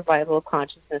about survival of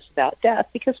consciousness about death.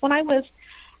 Because when I was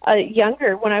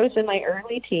younger, when I was in my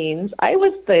early teens, I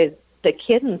was the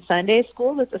kid in Sunday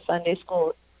school that the Sunday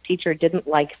school teacher didn't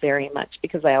like very much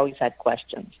because I always had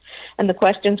questions. And the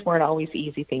questions weren't always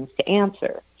easy things to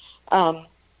answer.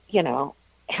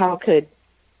 How could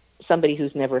somebody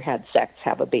who's never had sex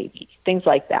have a baby? Things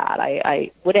like that.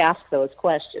 I would ask those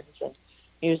questions and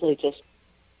usually just,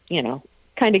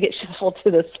 kind of get shuffled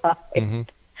to the side. Mm-hmm.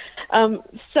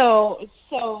 So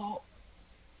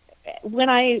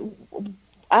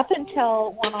up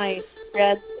until when I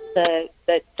read the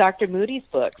Dr. Moody's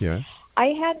book, yeah. I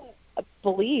hadn't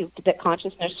believed that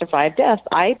consciousness survived death.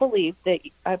 I believed that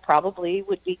I probably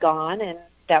would be gone and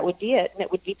that would be it, and it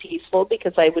would be peaceful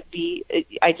because I would be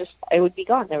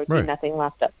gone. There would be nothing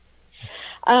left of.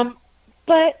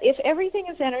 But if everything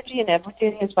is energy and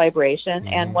everything is vibration,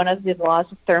 and one of the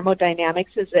laws of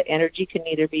thermodynamics is that energy can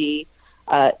neither be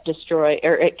destroyed,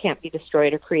 or it can't be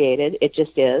destroyed or created. It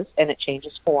just is, and it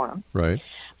changes form. Right.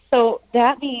 So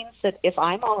that means that if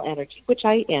I'm all energy, which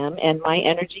I am, and my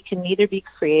energy can neither be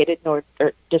created nor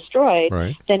destroyed,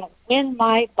 then when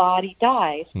my body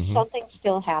dies, something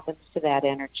still happens to that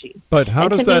energy. But how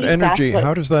does that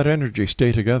energy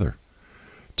stay together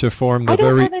to form the I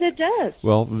don't know that it does.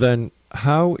 Well, then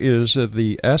how is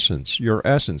your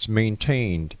essence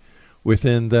maintained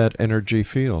within that energy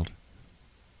field?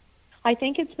 I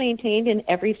think it's maintained in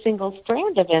every single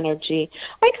strand of energy.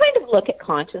 I kind of look at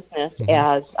consciousness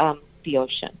as the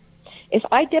ocean. If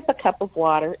I dip a cup of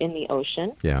water in the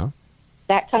ocean,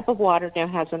 that cup of water now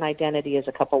has an identity as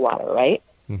a cup of water, right?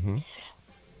 Mm-hmm.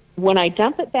 When I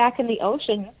dump it back in the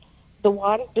ocean, the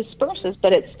water disperses,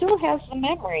 but it still has the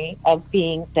memory of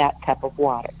being that cup of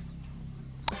water.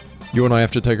 You and I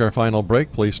have to take our final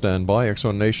break. Please stand by.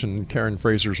 X-Zone Nation, Karen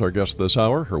Fraser is our guest this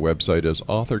hour. Her website is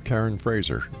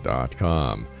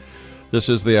authorkarenfraser.com. This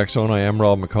is the X-Zone. I am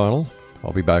Rob McConnell.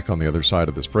 I'll be back on the other side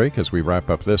of this break as we wrap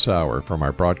up this hour from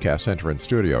our broadcast center and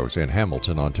studios in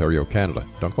Hamilton, Ontario, Canada.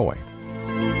 Don't go away.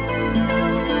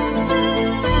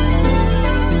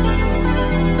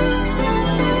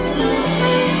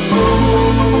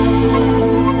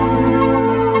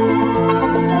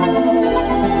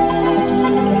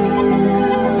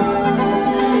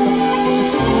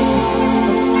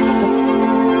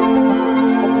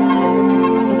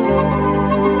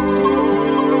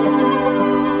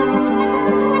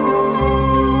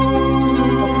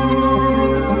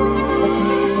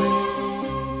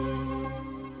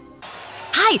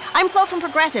 From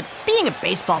Progressive, being a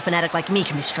baseball fanatic like me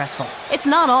can be stressful. It's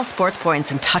not all sports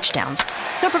points and touchdowns.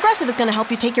 So Progressive is going to help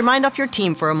you take your mind off your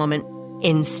team for a moment.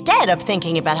 Instead of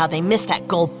thinking about how they missed that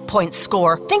goal point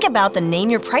score, think about the Name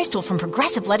Your Price tool from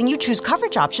Progressive, letting you choose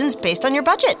coverage options based on your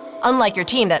budget, unlike your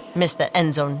team that missed the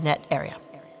end zone net area.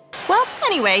 Well,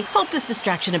 anyway, hope this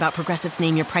distraction about Progressive's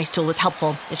Name Your Price tool was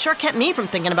helpful. It sure kept me from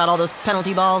thinking about all those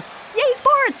penalty balls. Yay,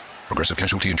 sports! Progressive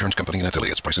Casualty Insurance Company and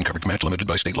Affiliates. Price and coverage match limited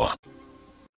by state law.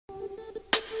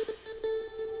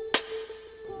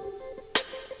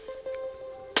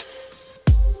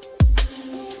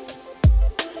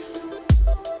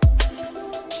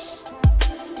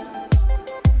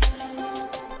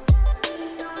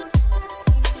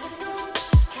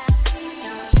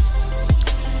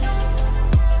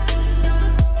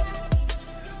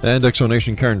 And X-Zone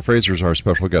Nation, Karen Fraser is our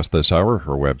special guest this hour.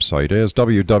 Her website is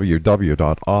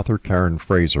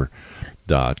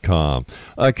www.authorkarenfraser.com.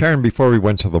 Karen, before we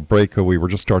went to the break, we were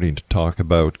just starting to talk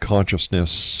about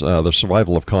consciousness, the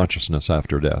survival of consciousness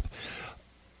after death.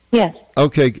 Yes.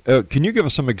 Okay, can you give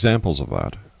us some examples of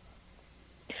that?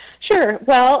 Sure.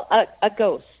 Well, a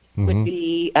ghost would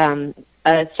be a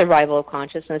survival of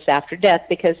consciousness after death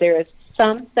because there is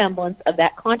some semblance of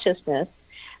that consciousness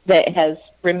that has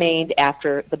remained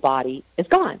after the body is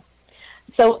gone.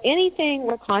 So anything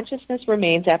where consciousness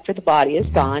remains after the body is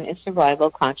gone is survival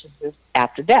of consciousness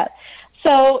after death.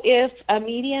 So if a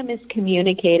medium is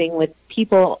communicating with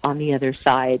people on the other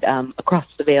side, across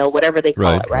the veil, whatever they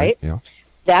call it, right? Yeah.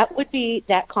 That would be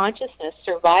that consciousness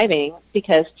surviving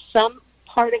because some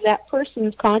part of that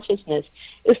person's consciousness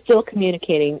is still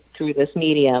communicating through this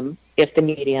medium if the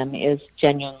medium is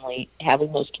genuinely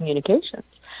having those communications.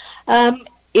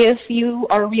 If you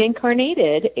are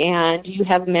reincarnated and you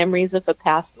have memories of a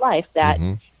past life, that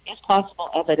is possible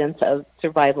evidence of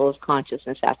survival of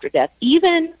consciousness after death.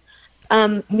 Even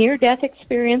near-death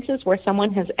experiences where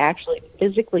someone has actually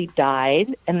physically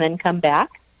died and then come back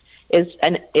is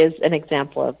an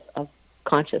example of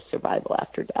conscious survival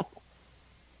after death.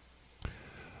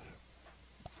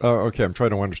 Okay, I'm trying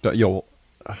to understand.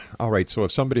 All right, so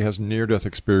if somebody has near-death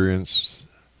experience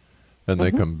and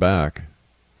they come back...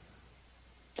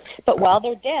 But while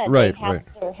they're dead,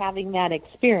 they're having that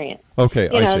experience. Okay,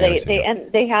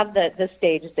 they have the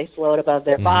stages. They float above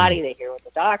their body. They hear what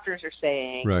the doctors are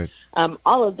saying. Right.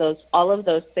 All of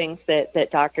those things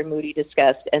that Dr. Moody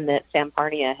discussed, and that Sam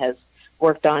Parnia has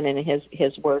worked on in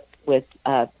his work with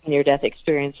near-death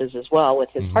experiences as well with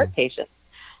his heart patients.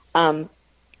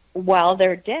 While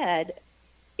they're dead,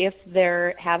 if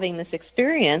they're having this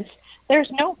experience, there's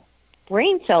no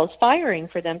brain cells firing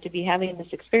for them to be having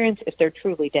this experience if they're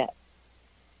truly dead.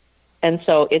 And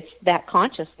so it's that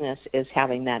consciousness is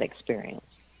having that experience.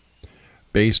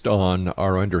 Based on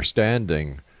our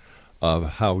understanding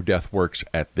of how death works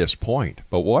at this point.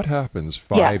 But what happens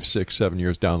 5, 6, 7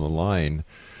 years down the line,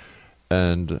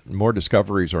 and more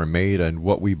discoveries are made, and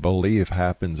what we believe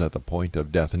happens at the point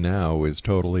of death now is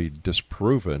totally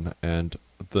disproven, and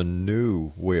the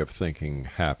new way of thinking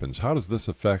happens. How does this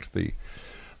affect the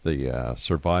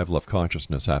survival of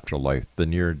consciousness after life, the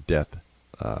near-death,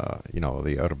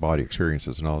 the out-of-body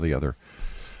experiences, and all the other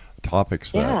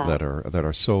topics that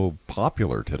are so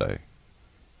popular today?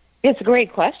 It's a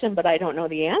great question, but I don't know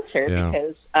the answer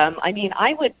because,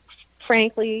 I would,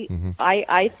 frankly,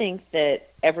 I think that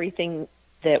everything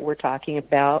that we're talking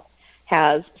about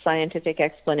has scientific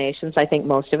explanations. I think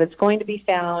most of it's going to be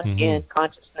found in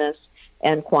consciousness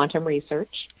and quantum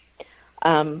research.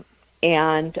 I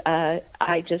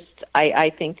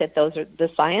think that those are the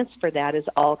science for that is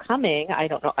all coming. I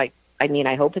don't know. I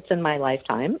hope it's in my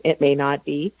lifetime. It may not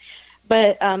be.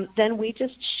 But then we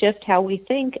just shift how we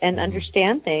think and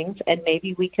understand things, and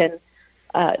maybe we can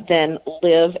then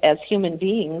live as human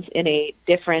beings in a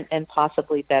different and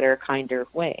possibly better, kinder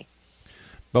way.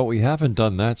 But we haven't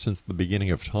done that since the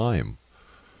beginning of time.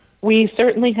 We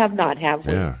certainly have not, have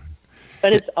we? Yeah.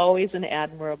 But it's always an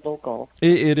admirable goal.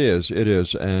 It is.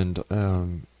 And,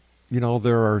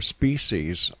 there are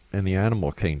species in the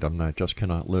animal kingdom that just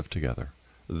cannot live together.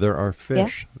 There are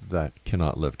fish that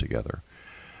cannot live together.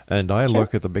 And I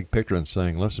look at the big picture and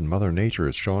saying, listen, Mother Nature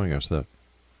is showing us that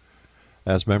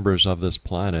as members of this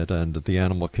planet and the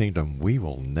animal kingdom, we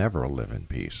will never live in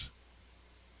peace.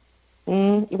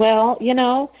 So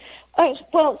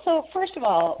first of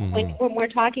all, when we're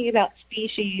talking about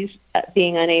species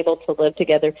being unable to live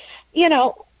together,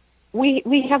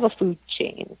 we have a food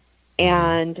chain.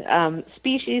 And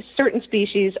certain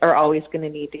species are always going to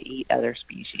need to eat other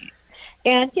species.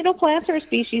 And, plants are a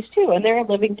species too, and they're a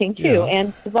living thing too. Yeah.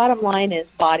 And the bottom line is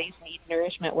bodies need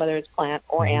nourishment, whether it's plant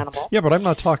or animal. Yeah, but I'm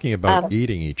not talking about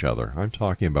eating each other. I'm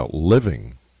talking about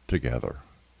living together.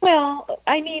 Well,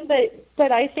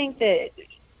 but I think that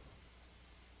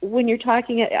when you're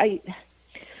talking, I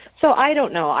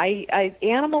don't know.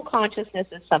 Animal consciousness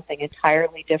is something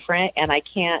entirely different, and I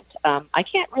can't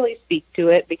really speak to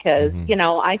it because,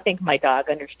 I think my dog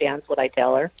understands what I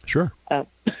tell her. Sure. I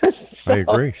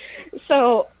agree.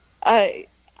 So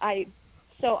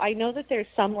I know that there's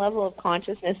some level of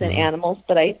consciousness in animals,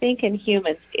 but I think in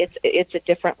humans it's a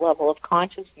different level of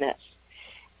consciousness.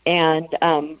 And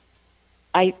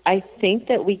I think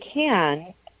that we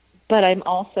can, but I'm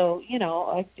also,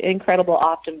 an incredible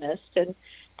optimist and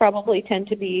probably tend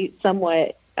to be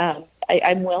somewhat,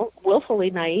 I'm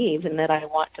willfully naive in that I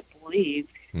want to believe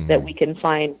that we can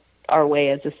find our way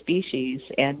as a species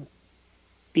and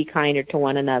be kinder to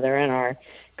one another and our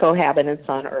cohabitants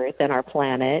on Earth and our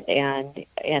planet and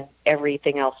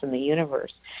everything else in the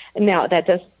universe. And now that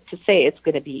does to say it's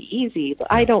going to be easy, but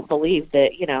I don't believe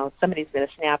that, somebody's going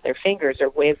to snap their fingers or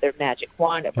wave their magic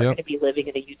wand and we're going to be living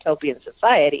in a utopian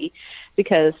society,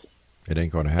 because it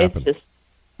ain't going to happen.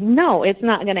 No, it's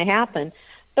not going to happen.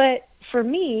 But for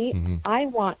me, I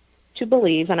want to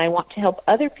believe and I want to help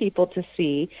other people to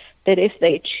see that if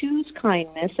they choose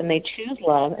kindness and they choose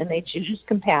love and they choose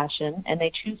compassion and they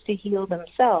choose to heal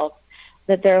themselves,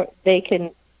 that they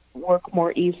can work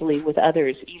more easily with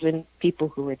others, even people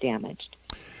who are damaged.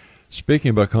 Speaking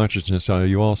about consciousness,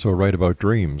 you also write about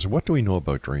dreams. What do we know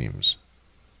about dreams?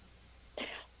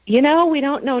 We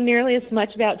don't know nearly as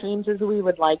much about dreams as we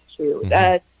would like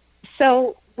to.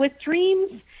 So with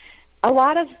dreams, a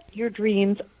lot of your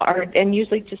dreams are, and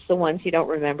usually just the ones you don't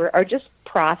remember, are just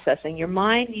processing. Your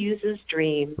mind uses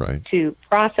dreams to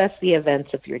process the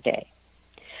events of your day.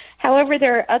 However,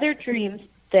 there are other dreams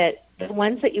that the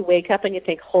ones that you wake up and you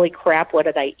think, holy crap, what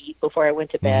did I eat before I went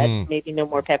to bed? Maybe no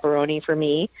more pepperoni for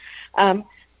me. A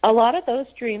lot of those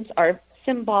dreams are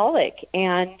symbolic.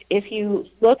 And if you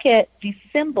look at the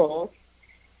symbols,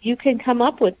 you can come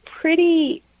up with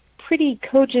pretty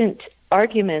cogent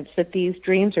arguments that these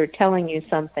dreams are telling you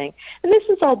something. And this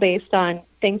is all based on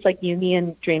things like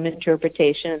Jungian dream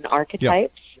interpretation and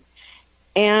archetypes.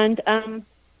 And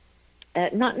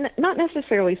not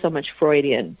necessarily so much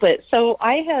Freudian, but so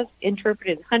I have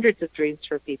interpreted hundreds of dreams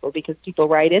for people because people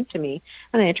write into me,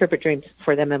 and I interpret dreams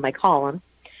for them in my column.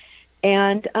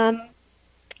 And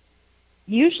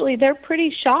usually they're pretty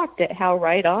shocked at how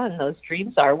right on those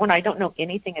dreams are when I don't know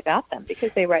anything about them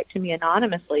because they write to me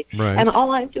anonymously. Right. And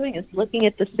all I'm doing is looking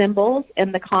at the symbols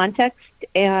and the context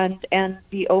and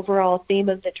the overall theme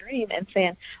of the dream and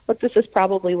saying, look, this is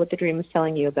probably what the dream is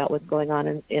telling you about what's going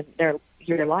on in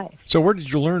your life. So where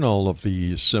did you learn all of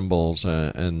the symbols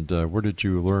and where did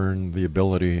you learn the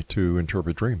ability to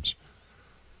interpret dreams?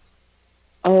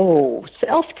 Oh,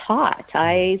 self-taught.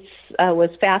 I was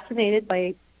fascinated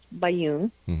by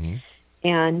Jung, Mm-hmm.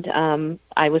 and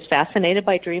I was fascinated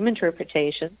by dream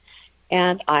interpretation.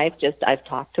 And I've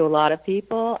talked to a lot of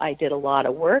people. I did a lot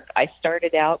of work. I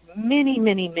started out many,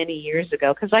 many, many years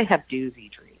ago because I have doozy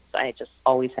dreams. I just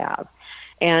always have.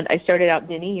 And I started out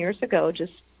many years ago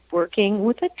just working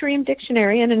with a dream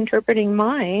dictionary and interpreting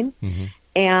mine. Mm-hmm.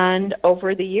 And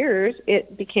over the years,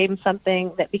 it became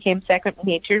something that became second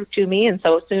nature to me. And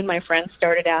so soon my friends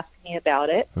started asking me about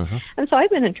it. Uh-huh. And so I've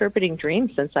been interpreting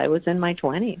dreams since I was in my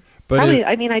 20s. But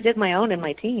I did my own in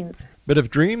my teens. But if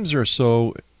dreams are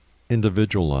so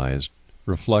individualized,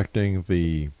 reflecting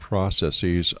the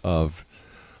processes of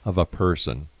a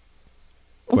person,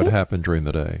 what happened during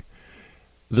the day,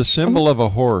 the symbol of a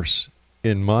horse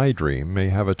in my dream may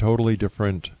have a totally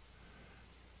different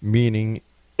meaning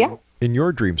in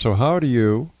your dream. So how do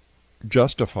you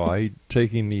justify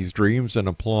taking these dreams and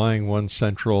applying one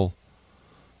central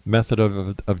method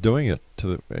of doing it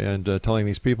and telling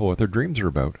these people what their dreams are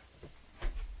about?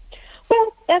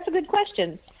 Well, that's a good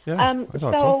question. Yeah, I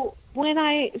thought so.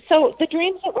 So the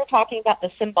dreams that we're talking about, the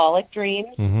symbolic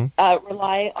dreams,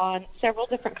 rely on several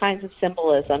different kinds of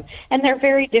symbolism, and they're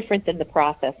very different than the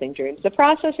processing dreams. The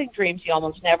processing dreams you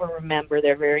almost never remember.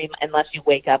 They're unless you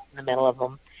wake up in the middle of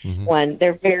them. When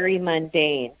they're very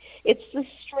mundane. It's the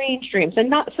strange dreams, and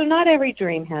not every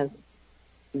dream has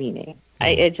meaning.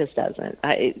 It just doesn't.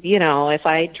 If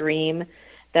I dream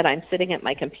that I'm sitting at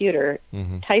my computer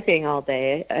typing all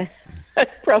day, it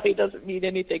probably doesn't mean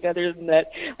anything other than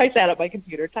that I sat at my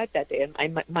computer, typed that day, and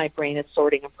my brain is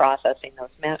sorting and processing those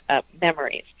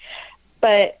memories.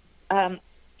 But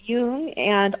Jung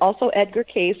and also Edgar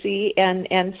Cayce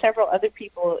and several other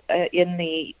people in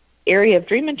the area of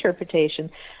dream interpretation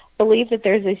believe that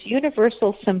there's this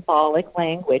universal symbolic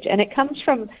language, and it comes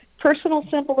from personal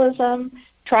symbolism,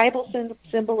 tribal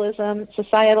symbolism,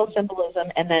 societal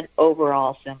symbolism, and then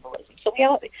overall symbolism. So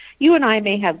you and I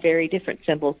may have very different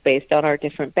symbols based on our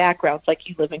different backgrounds. Like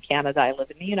you live in Canada, I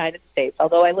live in the United States,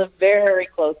 although I live very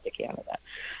close to Canada.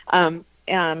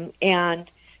 And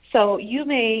so you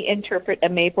may interpret a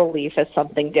maple leaf as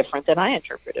something different than I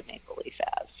interpret a maple leaf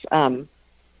as,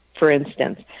 for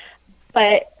instance.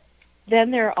 But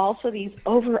then there are also these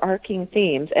overarching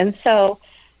themes. And so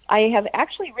I have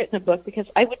actually written a book because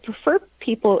I would prefer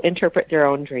people interpret their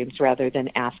own dreams rather than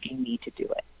asking me to do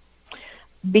it.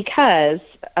 Because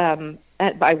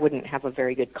I wouldn't have a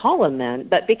very good column then,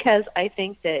 but because I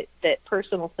think that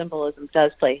personal symbolism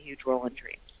does play a huge role in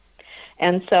dreams.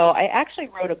 And so I actually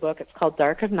wrote a book. It's called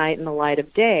Dark of Night and the Light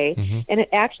of Day, and it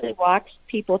actually walks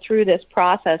people through this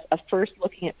process of first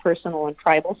looking at personal and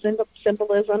tribal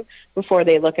symbolism before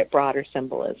they look at broader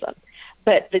symbolism.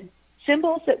 But the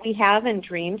symbols that we have in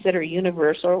dreams that are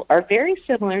universal are very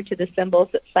similar to the symbols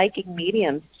that psychic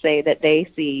mediums say that they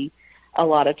see a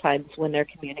lot of times when they're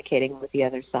communicating with the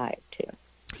other side, too.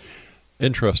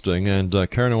 Interesting. And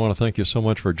Karen, I want to thank you so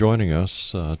much for joining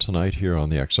us tonight here on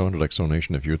the X Zone at X Zone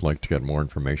Nation. If you'd like to get more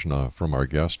information from our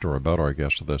guest or about our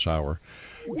guest this hour,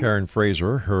 Karen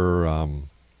Frazier, her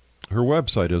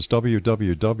website is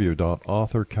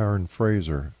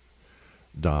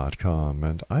www.authorkarenfrazier.com.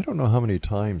 And I don't know how many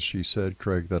times she said,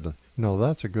 Craig, that,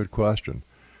 that's a good question.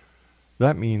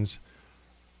 That means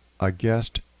a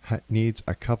guest needs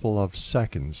a couple of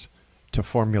seconds to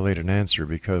formulate an answer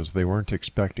because they weren't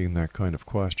expecting that kind of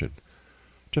question.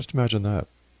 Just imagine that.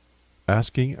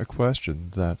 Asking a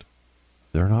question that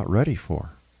they're not ready for.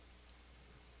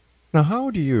 Now,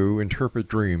 how do you interpret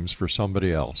dreams for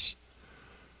somebody else?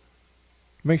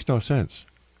 Makes no sense.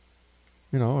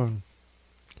 But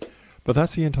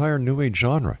that's the entire New Age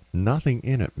genre. Nothing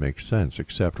in it makes sense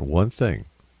except one thing.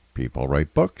 People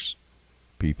write books.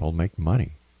 People make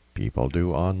money. People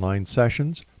do online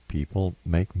sessions. People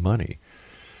make money.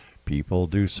 People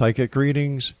do psychic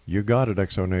readings. You got it,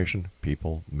 Exonation.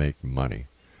 People make money.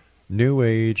 New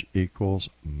Age equals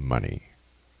money.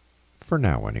 For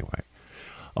now, anyway.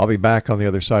 I'll be back on the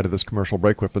other side of this commercial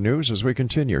break with the news as we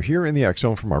continue here in the X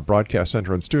Zone from our broadcast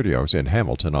center and studios in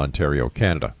Hamilton, Ontario,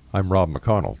 Canada. I'm Rob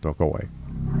McConnell. Don't go away.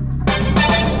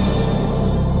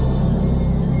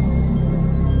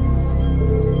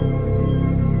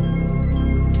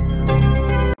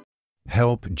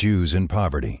 Help Jews in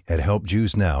Poverty at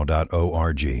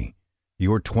helpjewsnow.org.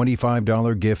 Your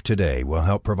 $25 gift today will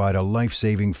help provide a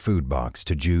life-saving food box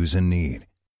to Jews in need.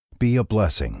 Be a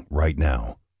blessing right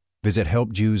now. Visit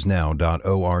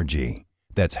helpjewsnow.org.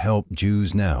 That's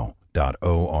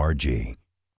helpjewsnow.org.